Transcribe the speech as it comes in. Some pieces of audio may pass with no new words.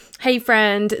Hey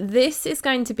friend, this is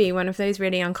going to be one of those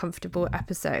really uncomfortable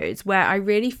episodes where I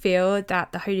really feel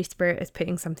that the Holy Spirit is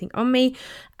putting something on me,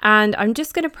 and I'm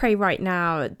just going to pray right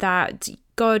now that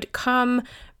God, come,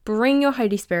 bring your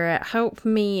Holy Spirit, help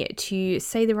me to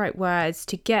say the right words,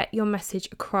 to get your message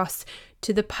across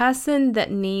to the person that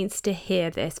needs to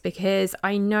hear this, because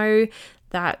I know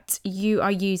that you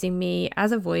are using me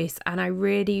as a voice, and I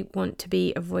really want to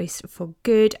be a voice for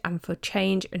good and for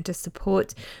change and to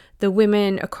support the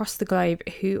women across the globe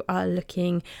who are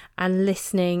looking and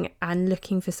listening and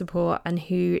looking for support and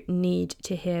who need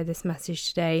to hear this message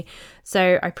today.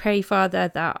 So I pray,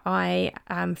 Father, that I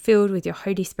am filled with your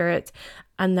Holy Spirit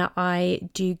and that I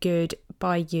do good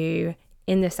by you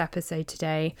in this episode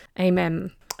today.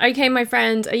 Amen. Okay, my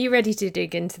friend, are you ready to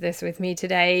dig into this with me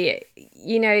today?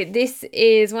 You know, this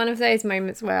is one of those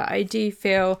moments where I do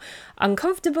feel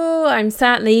uncomfortable. I'm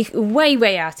certainly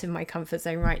way out of my comfort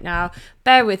zone right now.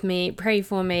 Bear with me, pray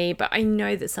for me, but I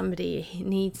know that somebody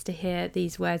needs to hear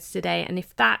these words today. And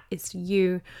if that is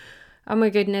you, oh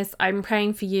my goodness, I'm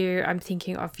praying for you. I'm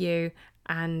thinking of you.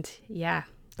 And yeah,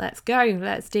 let's go.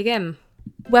 Let's dig in.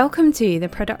 Welcome to the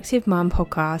Productive Mum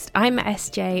podcast. I'm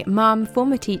SJ, mum,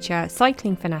 former teacher,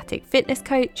 cycling fanatic, fitness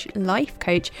coach, life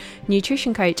coach,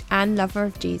 nutrition coach, and lover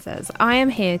of Jesus. I am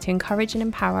here to encourage and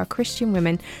empower Christian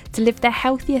women to live their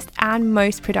healthiest and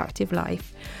most productive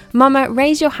life. Mama,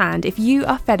 raise your hand if you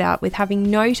are fed up with having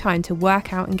no time to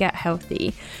work out and get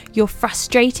healthy. You're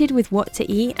frustrated with what to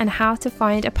eat and how to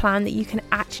find a plan that you can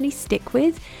actually stick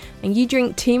with, and you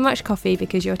drink too much coffee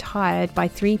because you're tired by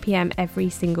 3 p.m. every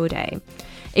single day.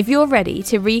 If you're ready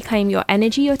to reclaim your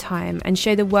energy, your time, and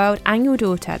show the world and your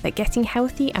daughter that getting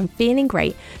healthy and feeling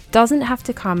great doesn't have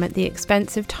to come at the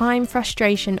expense of time,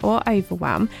 frustration, or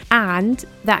overwhelm, and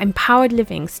that empowered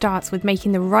living starts with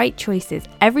making the right choices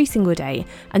every single day,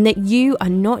 and that you are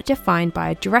not defined by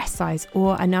a dress size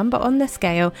or a number on the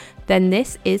scale, then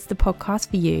this is the podcast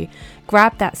for you.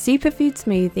 Grab that superfood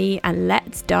smoothie and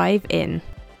let's dive in.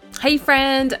 Hey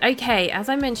friend, okay, as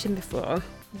I mentioned before,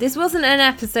 this wasn't an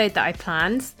episode that I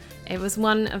planned. It was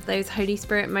one of those Holy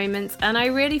Spirit moments, and I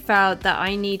really felt that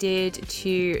I needed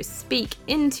to speak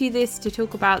into this, to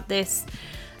talk about this.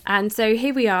 And so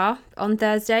here we are on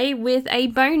Thursday with a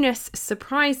bonus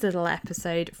surprise little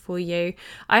episode for you.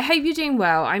 I hope you're doing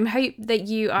well. I hope that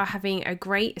you are having a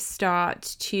great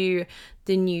start to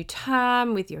the new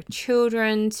term with your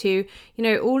children, to,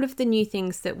 all of the new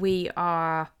things that we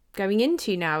are going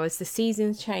into now as the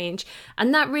seasons change.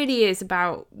 And that really is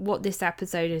about what this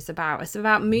episode is about. It's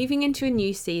about moving into a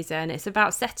new season. It's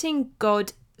about setting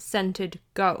God-centered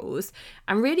goals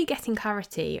and really getting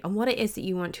clarity on what it is that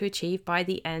you want to achieve by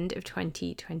the end of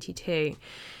 2022.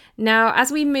 Now,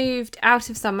 as we moved out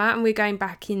of summer and we're going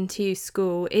back into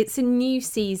school, it's a new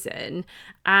season.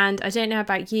 And I don't know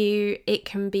about you, it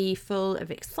can be full of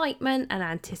excitement and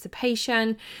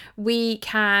anticipation. We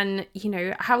can,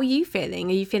 how are you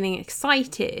feeling? Are you feeling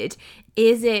excited?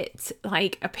 Is it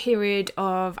like a period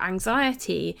of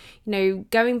anxiety?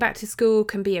 Going back to school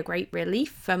can be a great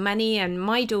relief for many, and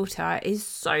my daughter is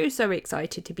so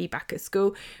excited to be back at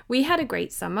school. We had a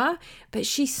great summer, but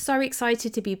she's so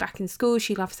excited to be back in school.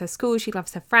 She loves her school, she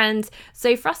loves her friends.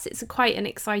 So for us, it's quite an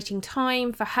exciting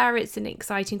time. For her, it's an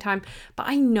exciting time.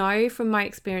 But I know from my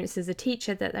experience as a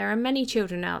teacher that there are many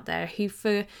children out there who,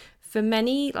 for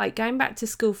many, like going back to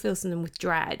school fills them with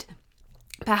dread.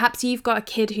 Perhaps you've got a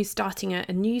kid who's starting at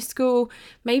a new school.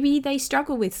 Maybe they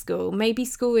struggle with school. Maybe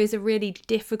school is a really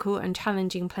difficult and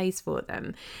challenging place for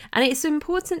them. And it's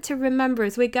important to remember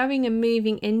as we're going and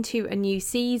moving into a new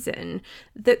season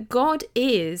that God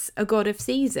is a God of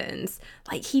seasons.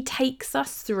 Like, He takes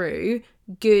us through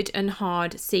good and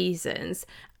hard seasons.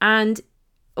 And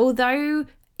although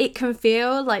it can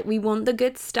feel like we want the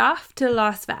good stuff to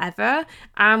last forever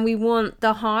and we want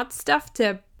the hard stuff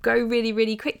to go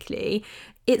really quickly,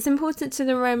 it's important to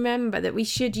remember that we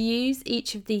should use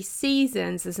each of these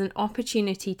seasons as an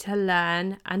opportunity to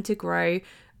learn and to grow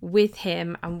with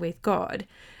Him and with God.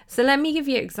 So let me give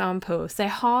you an example. So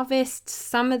harvest,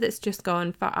 summer that's just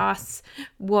gone for us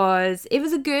was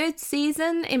a good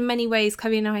season in many ways.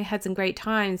 Chloe and I had some great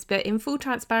times, but in full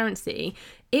transparency,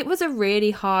 it was a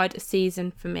really hard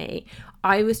season for me.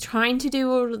 I was trying to do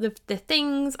all of the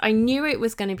things. I knew it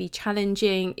was going to be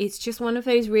challenging. It's just one of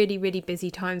those really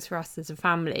busy times for us as a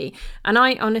family. And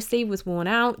I honestly was worn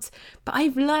out, but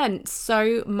I've learned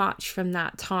so much from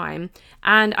that time.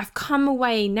 And I've come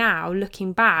away now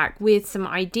looking back with some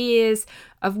ideas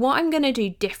of what I'm going to do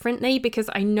differently, because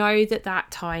I know that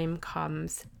that time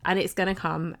comes and it's going to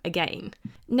come again.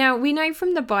 Now, we know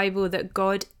from the Bible that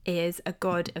God is a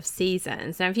God of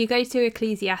seasons. Now, if you go to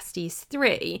Ecclesiastes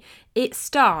 3, it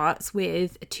starts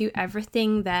with, to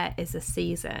everything there is a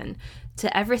season.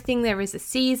 To everything there is a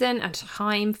season and a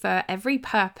time for every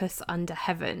purpose under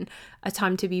heaven. A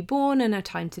time to be born and a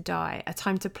time to die. A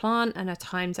time to plant and a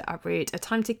time to uproot. A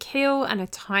time to kill and a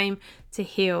time to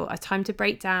heal. A time to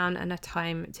break down and a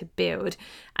time to build.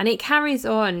 And it carries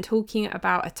on talking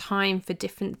about a time for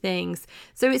different things.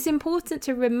 So it's important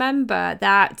to remember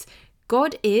that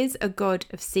God is a God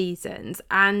of seasons,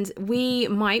 and we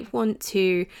might want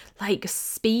to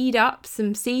speed up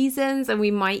some seasons, and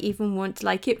we might even want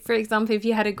to, for example, if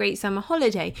you had a great summer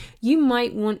holiday, you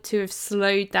might want to have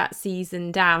slowed that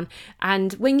season down.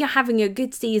 And when you're having a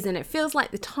good season, it feels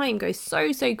like the time goes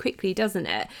so quickly, doesn't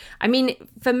it? I mean,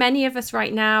 for many of us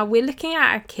right now, we're looking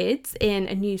at our kids in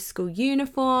a new school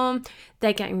uniform.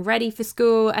 They're getting ready for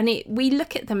school, and we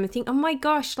look at them and think, oh my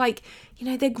gosh,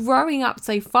 they're growing up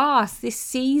so fast. This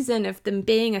season of them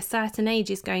being a certain age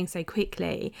is going so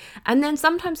quickly. And then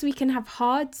sometimes we can have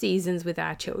hard seasons with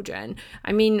our children.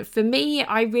 I mean, for me,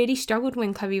 I really struggled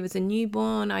when Chloe was a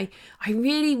newborn. I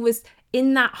really was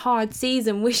in that hard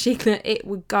season wishing that it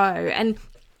would go. And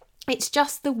it's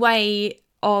just the way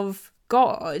of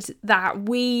God that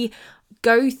we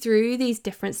go through these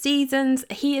different seasons.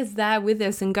 He is there with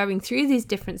us and going through these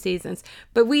different seasons,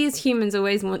 but we as humans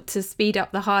always want to speed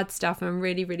up the hard stuff and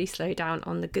really slow down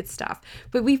on the good stuff.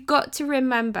 But we've got to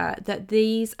remember that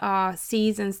these are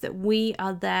seasons that we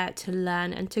are there to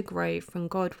learn and to grow from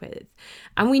God with,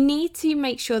 and we need to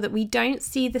make sure that we don't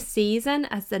see the season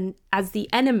as the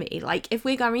enemy. If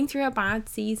we're going through a bad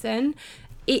season,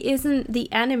 it isn't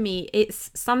the enemy. It's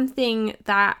something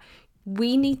that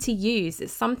we need to use.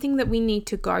 It's something that we need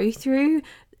to go through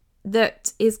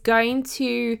that is going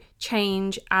to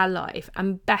change our life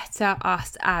and better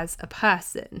us as a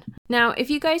person. Now,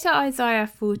 if you go to Isaiah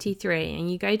 43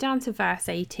 and you go down to verse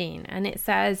 18, and it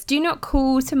says, "Do not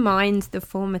call to mind the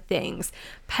former things.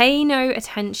 Pay no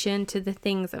attention to the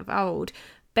things of old.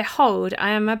 Behold, I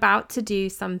am about to do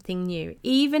something new.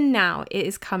 Even now it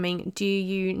is coming. Do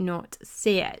you not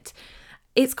see it?"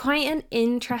 It's quite an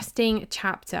interesting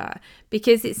chapter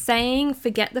because it's saying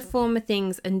forget the former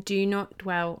things and do not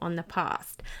dwell on the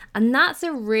past. And that's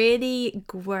a really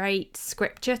great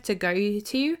scripture to go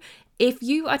to if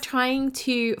you are trying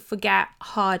to forget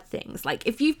hard things.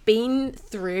 If you've been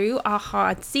through a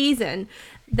hard season,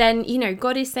 then,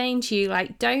 God is saying to you,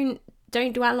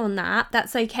 don't dwell on that.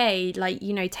 That's okay.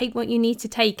 Take what you need to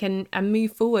take and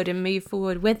move forward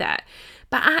with it.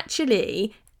 But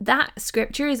actually, that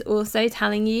scripture is also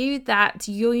telling you that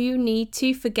you need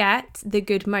to forget the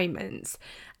good moments.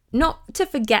 Not to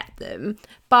forget them,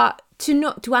 but to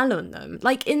not dwell on them.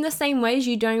 In the same way as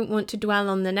you don't want to dwell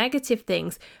on the negative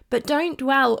things, but don't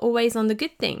dwell always on the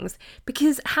good things.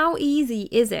 Because how easy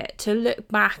is it to look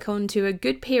back onto a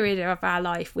good period of our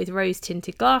life with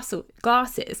rose-tinted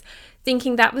glasses,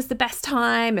 thinking that was the best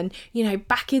time, and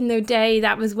back in the day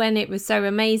that was when it was so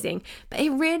amazing. But it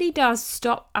really does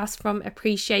stop us from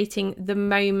appreciating the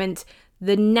moment,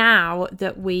 the now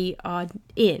that we are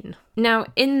in. Now,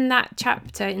 in that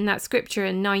chapter, in that scripture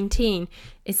in 19,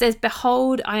 it says,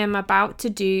 "Behold, I am about to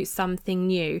do something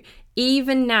new.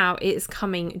 Even now it is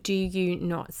coming. Do you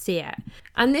not see it?"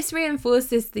 And this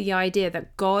reinforces the idea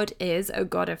that God is a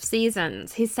God of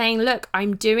seasons. He's saying, look,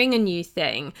 I'm doing a new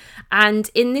thing. And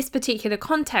in this particular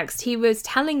context, he was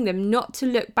telling them not to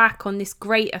look back on this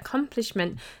great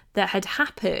accomplishment that had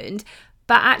happened,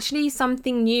 but actually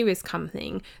something new is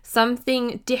coming.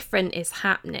 Something different is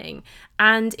happening.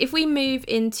 And if we move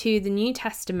into the New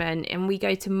Testament and we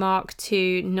go to Mark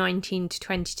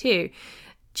 2:19-22,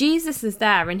 Jesus is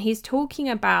there and he's talking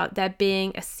about there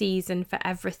being a season for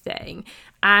everything.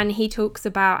 And he talks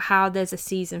about how there's a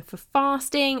season for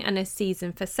fasting and a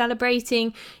season for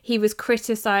celebrating. He was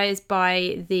criticized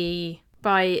by the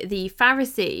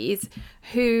Pharisees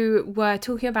who were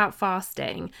talking about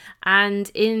fasting.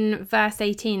 And in verse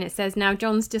 18 it says, "Now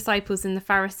John's disciples and the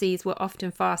Pharisees were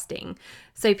often fasting.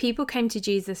 So people came to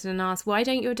Jesus and asked, 'Why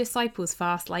don't your disciples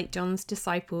fast like John's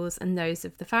disciples and those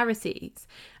of the Pharisees?'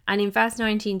 And in verse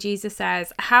 19 Jesus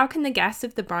says, 'How can the guests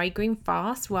of the bridegroom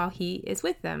fast while he is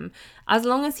with them? As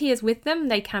long as he is with them,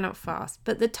 they cannot fast.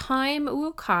 But the time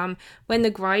will come when the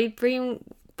bridegroom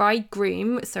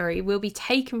will be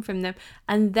taken from them,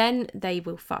 and then they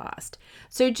will fast.'"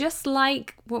 So just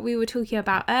like what we were talking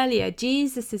about earlier,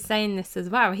 Jesus is saying this as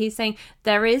well. He's saying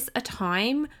there is a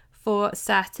time for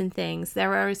certain things.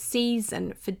 There are a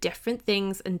season for different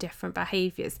things and different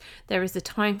behaviors. There is a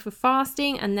time for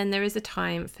fasting, and then there is a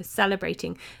time for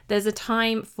celebrating. There's a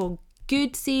time for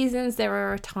good seasons. There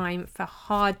are a time for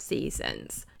hard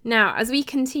seasons. Now, as we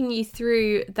continue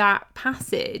through that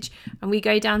passage and we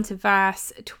go down to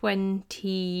verse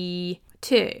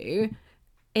 22,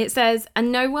 it says,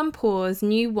 "And no one pours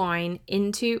new wine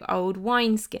into old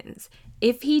wineskins.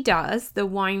 If he does, the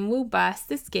wine will burst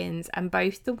the skins, and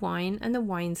both the wine and the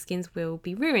wineskins will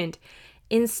be ruined.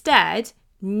 Instead,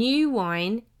 new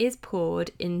wine is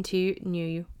poured into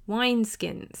new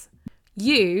wineskins."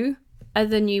 You are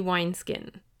the new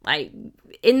wineskin. Like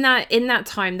in that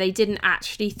time, they didn't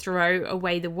actually throw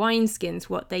away the wineskins.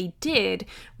 What they did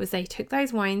was they took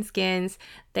those wineskins,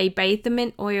 they bathed them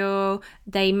in oil,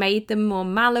 they made them more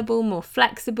malleable, more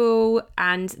flexible,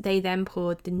 and they then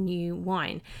poured the new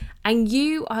wine. And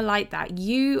you are like that.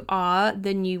 You are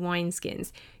the new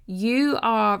wineskins. You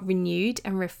are renewed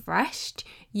and refreshed.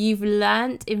 You've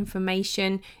learnt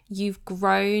information, you've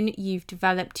grown, you've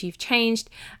developed, you've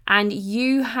changed, and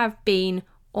you have been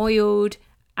oiled,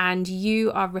 and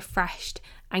you are refreshed,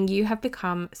 and you have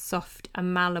become soft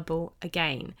and malleable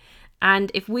again. And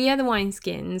if we are the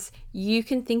wineskins, you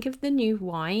can think of the new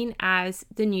wine as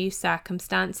the new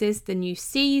circumstances, the new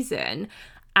season,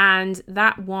 and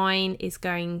that wine is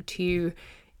going to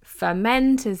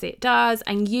ferment as it does,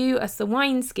 and you as the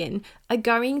wineskin are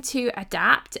going to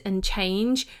adapt and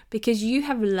change because you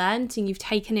have learned and you've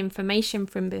taken information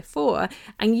from before,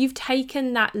 and you've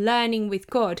taken that learning with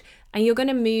God, and you're going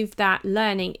to move that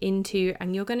learning into,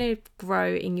 and you're going to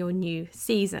grow in your new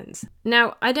seasons.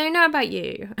 Now, I don't know about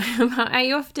you, but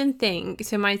I often think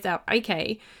to myself,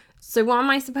 okay, so what am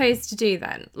I supposed to do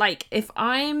then? Like, if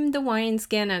I'm the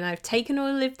wineskin and I've taken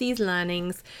all of these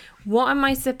learnings, what am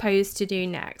I supposed to do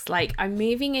next? Like, I'm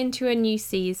moving into a new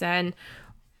season.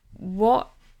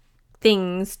 What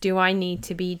things do I need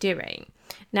to be doing?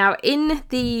 Now, in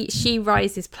the She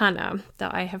Rises planner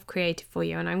that I have created for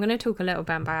you, and I'm going to talk a little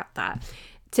bit about that.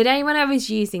 Today, when I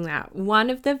was using that, one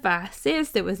of the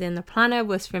verses that was in the planner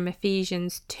was from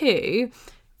Ephesians 2,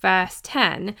 verse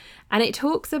 10, and it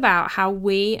talks about how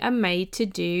we are made to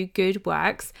do good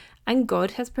works, and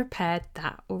God has prepared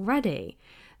that already.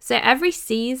 So every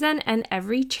season and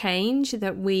every change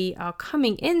that we are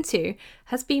coming into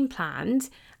has been planned.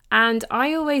 And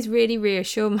I always really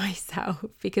reassure myself,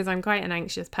 because I'm quite an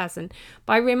anxious person,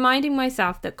 by reminding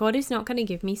myself that God is not going to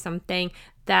give me something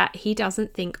that he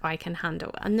doesn't think I can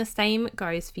handle. And the same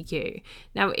goes for you.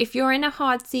 Now, if you're in a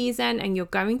hard season and you're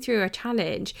going through a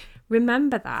challenge,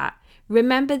 remember that.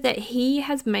 Remember that he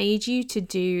has made you to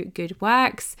do good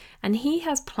works, and he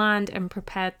has planned and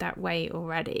prepared that way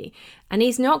already. And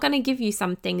he's not going to give you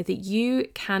something that you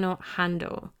cannot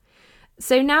handle.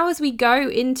 So now as we go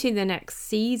into the next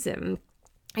season,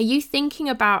 are you thinking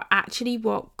about actually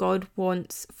what God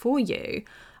wants for you?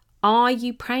 Are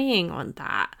you praying on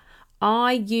that?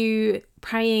 Are you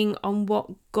praying on what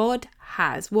God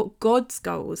has, what God's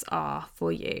goals are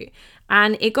for you?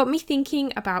 And it got me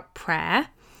thinking about prayer.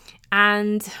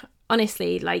 And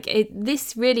honestly,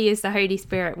 this really is the Holy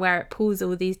Spirit where it pulls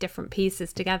all these different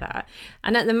pieces together.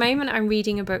 And at the moment, I'm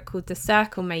reading a book called The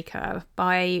Circle Maker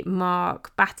by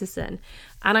Mark Batterson.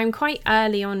 And I'm quite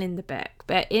early on in the book,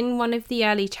 but in one of the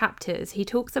early chapters, he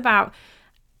talks about,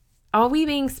 are we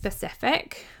being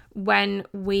specific when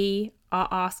we are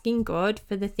asking God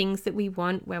for the things that we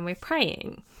want when we're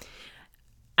praying?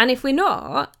 And if we're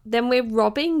not, then we're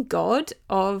robbing God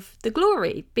of the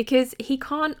glory, because he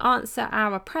can't answer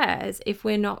our prayers if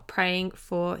we're not praying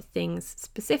for things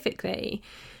specifically.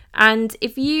 And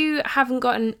if you haven't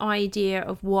got an idea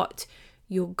of what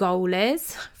your goal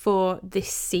is for this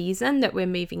season that we're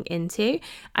moving into,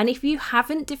 and if you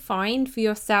haven't defined for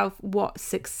yourself what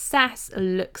success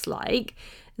looks like,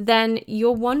 then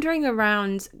you're wandering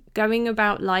around going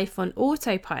about life on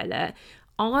autopilot.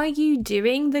 Are you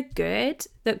doing the good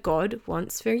that God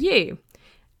wants for you?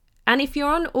 And if you're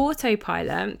on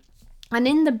autopilot, and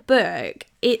in the book,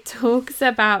 it talks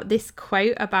about this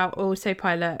quote about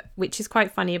autopilot, which is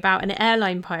quite funny, about an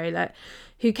airline pilot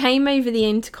who came over the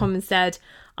intercom and said,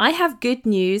 "I have good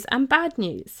news and bad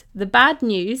news. The bad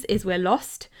news is we're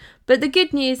lost, but the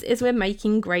good news is we're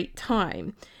making great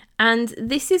time." And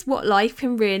this is what life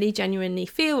can really genuinely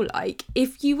feel like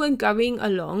if you were going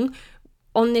along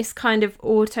on this kind of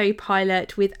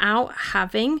autopilot without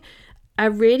having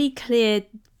a really clear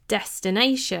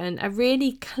destination, a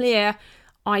really clear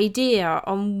idea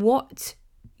on what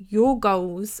your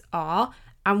goals are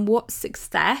and what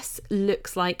success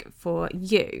looks like for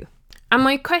you. And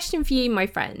my question for you, my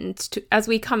friend, as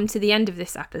we come to the end of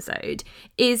this episode,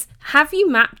 is have you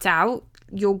mapped out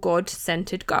your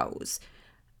God-centered goals?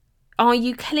 Are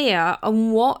you clear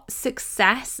on what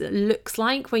success looks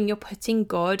like when you're putting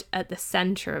God at the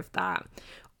center of that?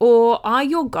 Or are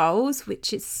your goals,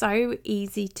 which is so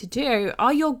easy to do,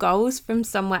 are your goals from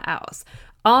somewhere else?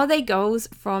 Are they goals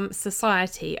from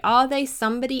society? Are they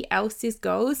somebody else's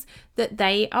goals that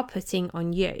they are putting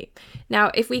on you? Now,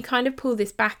 if we kind of pull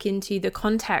this back into the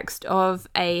context of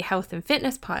a health and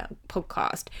fitness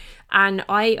podcast, and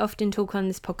I often talk on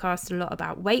this podcast a lot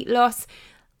about weight loss,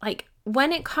 like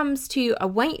when it comes to a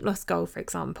weight loss goal, for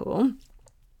example,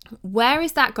 where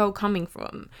is that goal coming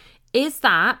from? Is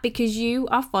that because you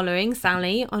are following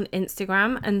Sally on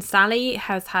Instagram and Sally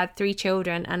has had 3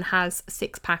 children and has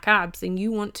 6-pack abs and you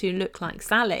want to look like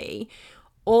Sally?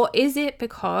 Or is it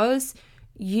because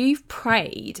you've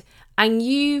prayed and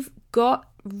you've got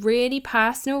really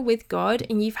personal with God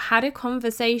and you've had a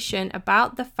conversation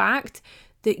about the fact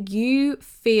that you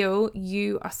feel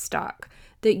you are stuck,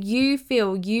 that you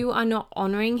feel you are not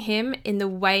honoring him in the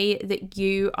way that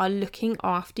you are looking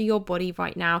after your body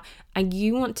right now, and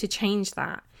you want to change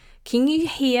that? Can you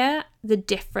hear the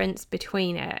difference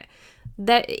between it?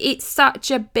 That it's such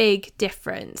a big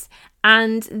difference.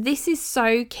 And this is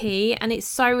so key and it's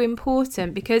so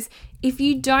important, because if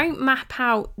you don't map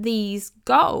out these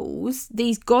goals,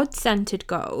 these God-centered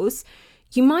goals,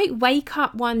 you might wake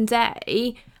up one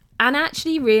day and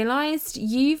actually realize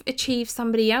you've achieved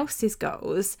somebody else's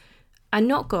goals and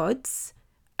not God's,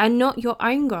 and not your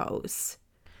own goals.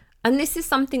 And this is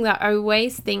something that I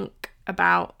always think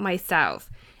about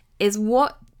myself, is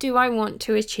what do I want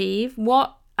to achieve?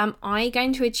 What am I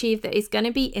going to achieve that is going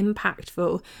to be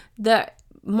impactful? That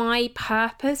my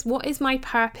purpose, what is my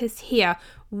purpose here?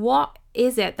 What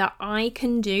is it that I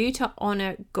can do to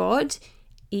honor God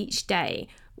each day?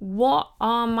 What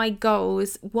are my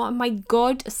goals? What are my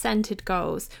God-centered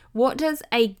goals? What does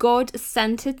a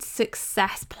God-centered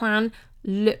success plan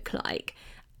look like?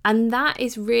 And that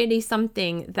is really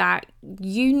something that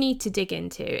you need to dig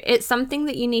into. It's something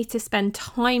that you need to spend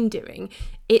time doing.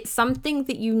 It's something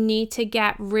that you need to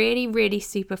get really, really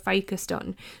super focused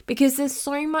on, because there's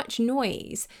so much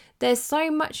noise. There's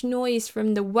so much noise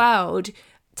from the world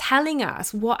telling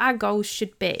us what our goals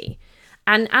should be.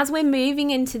 And as we're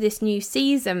moving into this new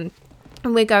season,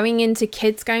 and we're going into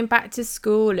kids going back to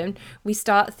school, and we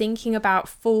start thinking about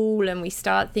fall, and we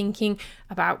start thinking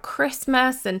about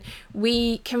Christmas, and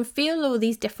we can feel all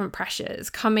these different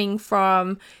pressures coming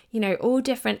from, all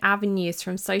different avenues,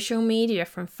 from social media,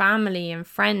 from family and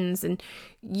friends. And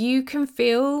you can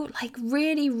feel like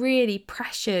really, really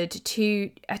pressured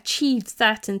to achieve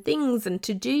certain things and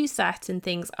to do certain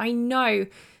things. I know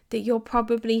that you're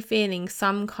probably feeling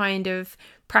some kind of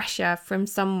pressure from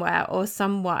somewhere or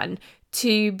someone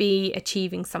to be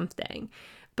achieving something.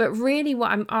 But really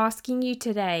what I'm asking you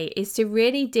today is to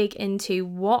really dig into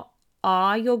what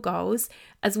are your goals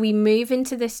as we move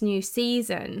into this new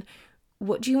season.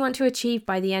 What do you want to achieve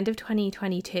by the end of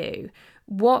 2022?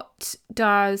 What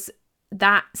does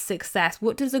that success,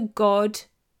 what does a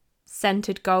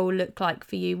God-centered goal look like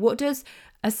for you? What does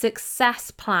a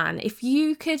success plan, if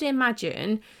you could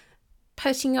imagine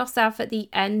putting yourself at the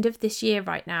end of this year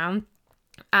right now,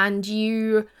 and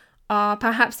you are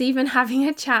perhaps even having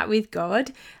a chat with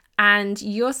God, and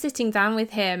you're sitting down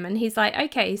with him and he's like,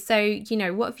 okay, so,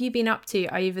 what have you been up to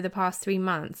over the past 3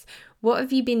 months? What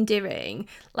have you been doing?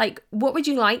 Like, what would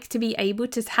you like to be able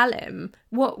to tell him?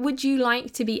 What would you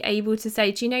like to be able to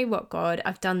say? Do you know what, God,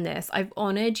 I've done this. I've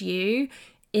honored you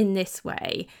in this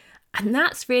way. And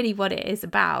that's really what it is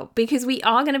about, because we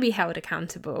are going to be held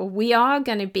accountable. We are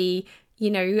going to be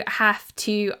have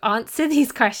to answer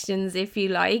these questions, if you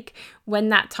like, when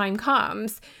that time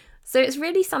comes. So it's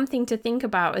really something to think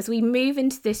about as we move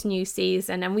into this new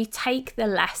season and we take the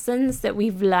lessons that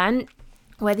we've learned,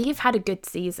 whether you've had a good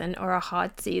season or a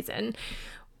hard season,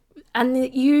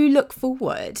 and you look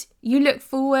forward. You look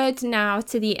forward now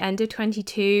to the end of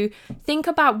 22. Think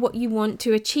about what you want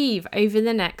to achieve over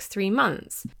the next 3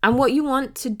 months and what you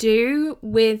want to do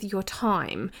with your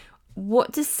time.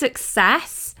 What does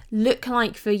success look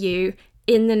like for you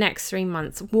in the next 3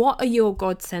 months? What are your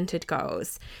God-centered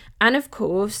goals? And of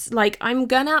course, I'm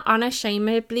gonna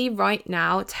unashamedly right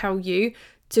now tell you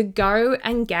to go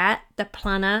and get the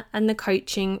planner and the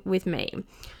coaching with me,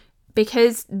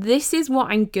 because this is what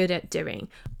I'm good at doing.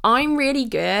 I'm really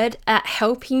good at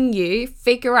helping you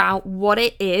figure out what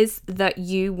it is that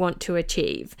you want to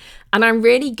achieve. And I'm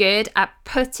really good at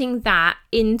putting that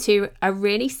into a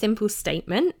really simple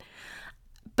statement.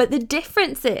 But the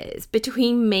difference is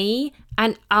between me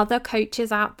and other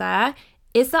coaches out there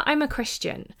is that I'm a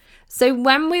Christian. So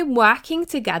when we're working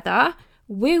together,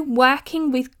 we're working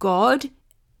with God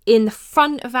in the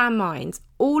front of our minds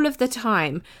all of the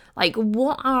time. Like,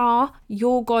 what are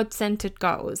your God-centered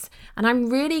goals? And I'm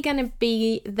really going to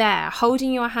be there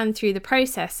holding your hand through the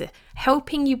process,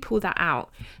 helping you pull that out,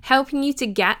 helping you to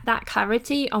get that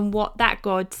clarity on what that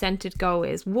God-centered goal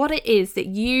is, what it is that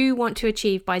you want to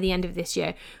achieve by the end of this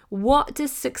year. What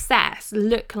does success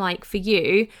look like for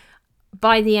you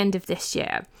by the end of this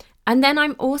year? And then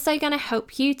I'm also going to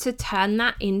help you to turn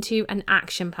that into an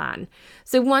action plan.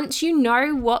 So once you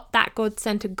know what that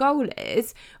God-centered goal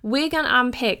is, we're going to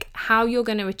unpick how you're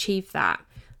going to achieve that.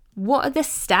 What are the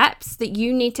steps that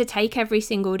you need to take every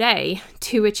single day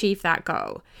to achieve that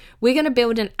goal? We're going to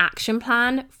build an action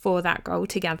plan for that goal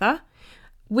together.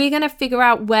 We're going to figure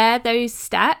out where those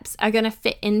steps are going to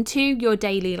fit into your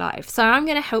daily life. So I'm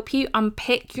going to help you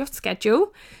unpick your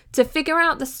schedule to figure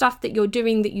out the stuff that you're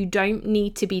doing that you don't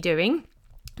need to be doing,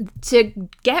 to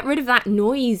get rid of that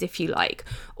noise, if you like,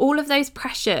 all of those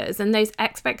pressures and those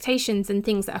expectations and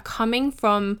things that are coming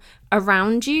from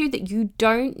around you that you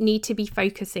don't need to be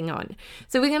focusing on.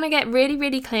 So we're going to get really,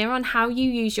 really clear on how you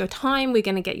use your time. We're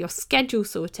going to get your schedule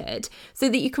sorted so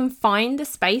that you can find the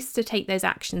space to take those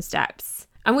action steps.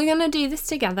 And we're going to do this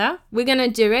together. We're going to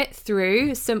do it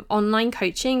through some online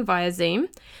coaching via Zoom.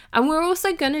 And we're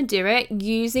also going to do it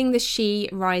using the She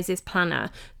Rises Planner,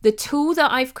 the tool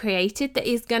that I've created that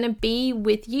is going to be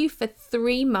with you for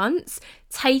 3 months,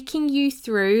 taking you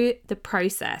through the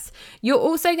process. You're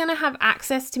also going to have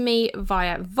access to me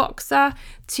via Voxer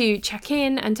to check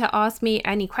in and to ask me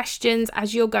any questions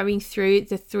as you're going through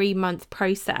the 3-month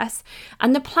process.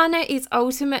 And the planner is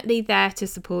ultimately there to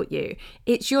support you.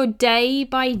 It's your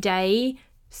day-by-day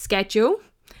schedule.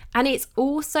 And it's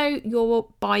also your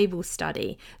Bible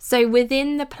study. So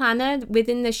within the planner,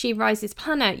 within the She Rises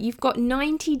planner, you've got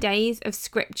 90 days of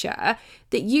scripture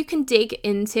that you can dig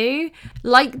into,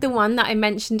 like the one that I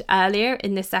mentioned earlier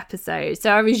in this episode.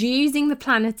 So I was using the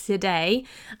planner today,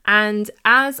 and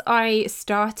as I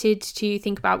started to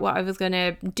think about what I was going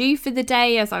to do for the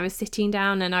day, as I was sitting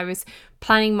down and I was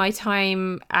planning my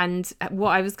time and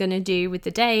what I was going to do with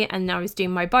the day, and I was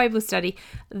doing my Bible study,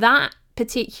 that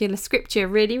particular scripture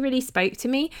really, really spoke to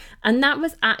me. And that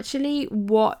was actually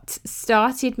what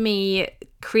started me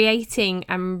creating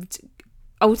and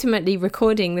ultimately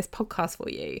recording this podcast for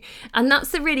you. And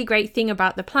that's the really great thing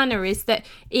about the planner, is that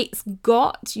it's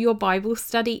got your Bible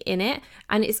study in it,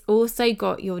 and it's also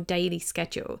got your daily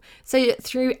schedule. So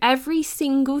through every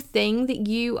single thing that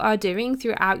you are doing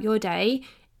throughout your day,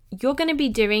 you're going to be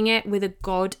doing it with a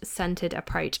God-centered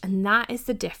approach. And that is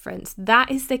the difference. That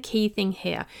is the key thing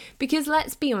here. Because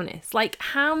let's be honest, like,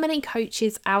 how many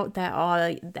coaches out there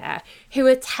are there who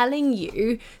are telling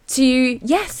you to,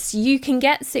 yes, you can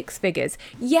get 6 figures.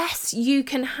 Yes, you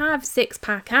can have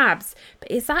 6-pack abs.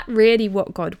 But is that really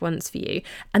what God wants for you?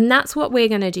 And that's what we're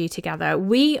going to do together.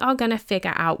 We are going to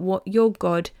figure out what your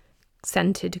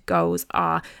God-centered goals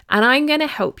are. And I'm going to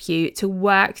help you to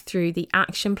work through the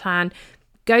action plan,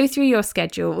 go through your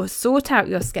schedule or sort out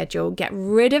your schedule, get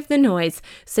rid of the noise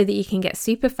so that you can get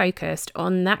super focused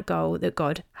on that goal that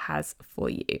God has for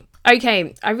you.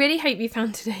 Okay, I really hope you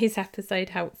found today's episode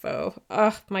helpful.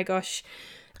 Oh my gosh.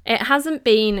 It hasn't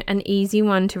been an easy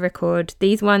one to record.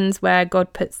 These ones where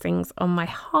God puts things on my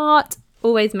heart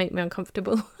always make me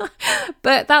uncomfortable.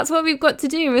 But that's what we've got to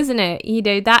do, isn't it? You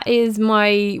know, that is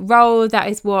my role. That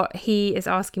is what he is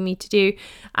asking me to do.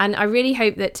 And I really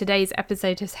hope that today's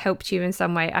episode has helped you in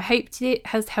some way. I hope it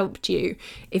has helped you.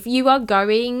 If you are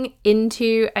going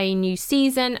into a new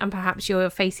season and perhaps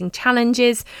you're facing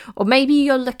challenges, or maybe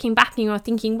you're looking back and you're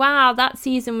thinking, wow, that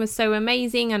season was so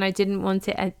amazing and I didn't want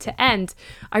it to end.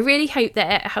 I really hope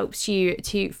that it helps you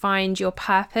to find your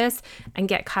purpose and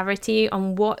get clarity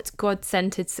on what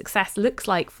God-centered success looks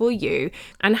like for you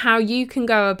and how you can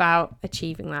go about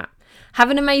achieving that. Have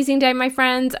an amazing day, my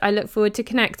friends. I look forward to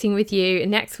connecting with you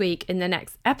next week in the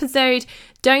next episode.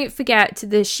 Don't forget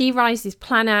the She Rises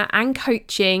planner and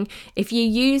coaching. If you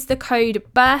use the code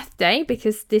BIRTHDAY,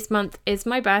 because this month is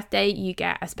my birthday, you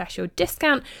get a special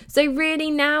discount. So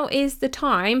really now is the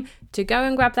time to go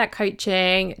and grab that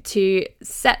coaching, to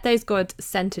set those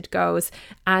God-centered goals,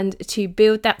 and to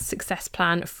build that success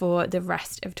plan for the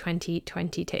rest of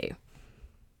 2022.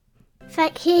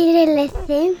 Thank you for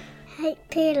listening.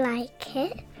 Hope you like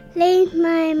it. Leave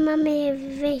my mummy a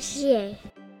review.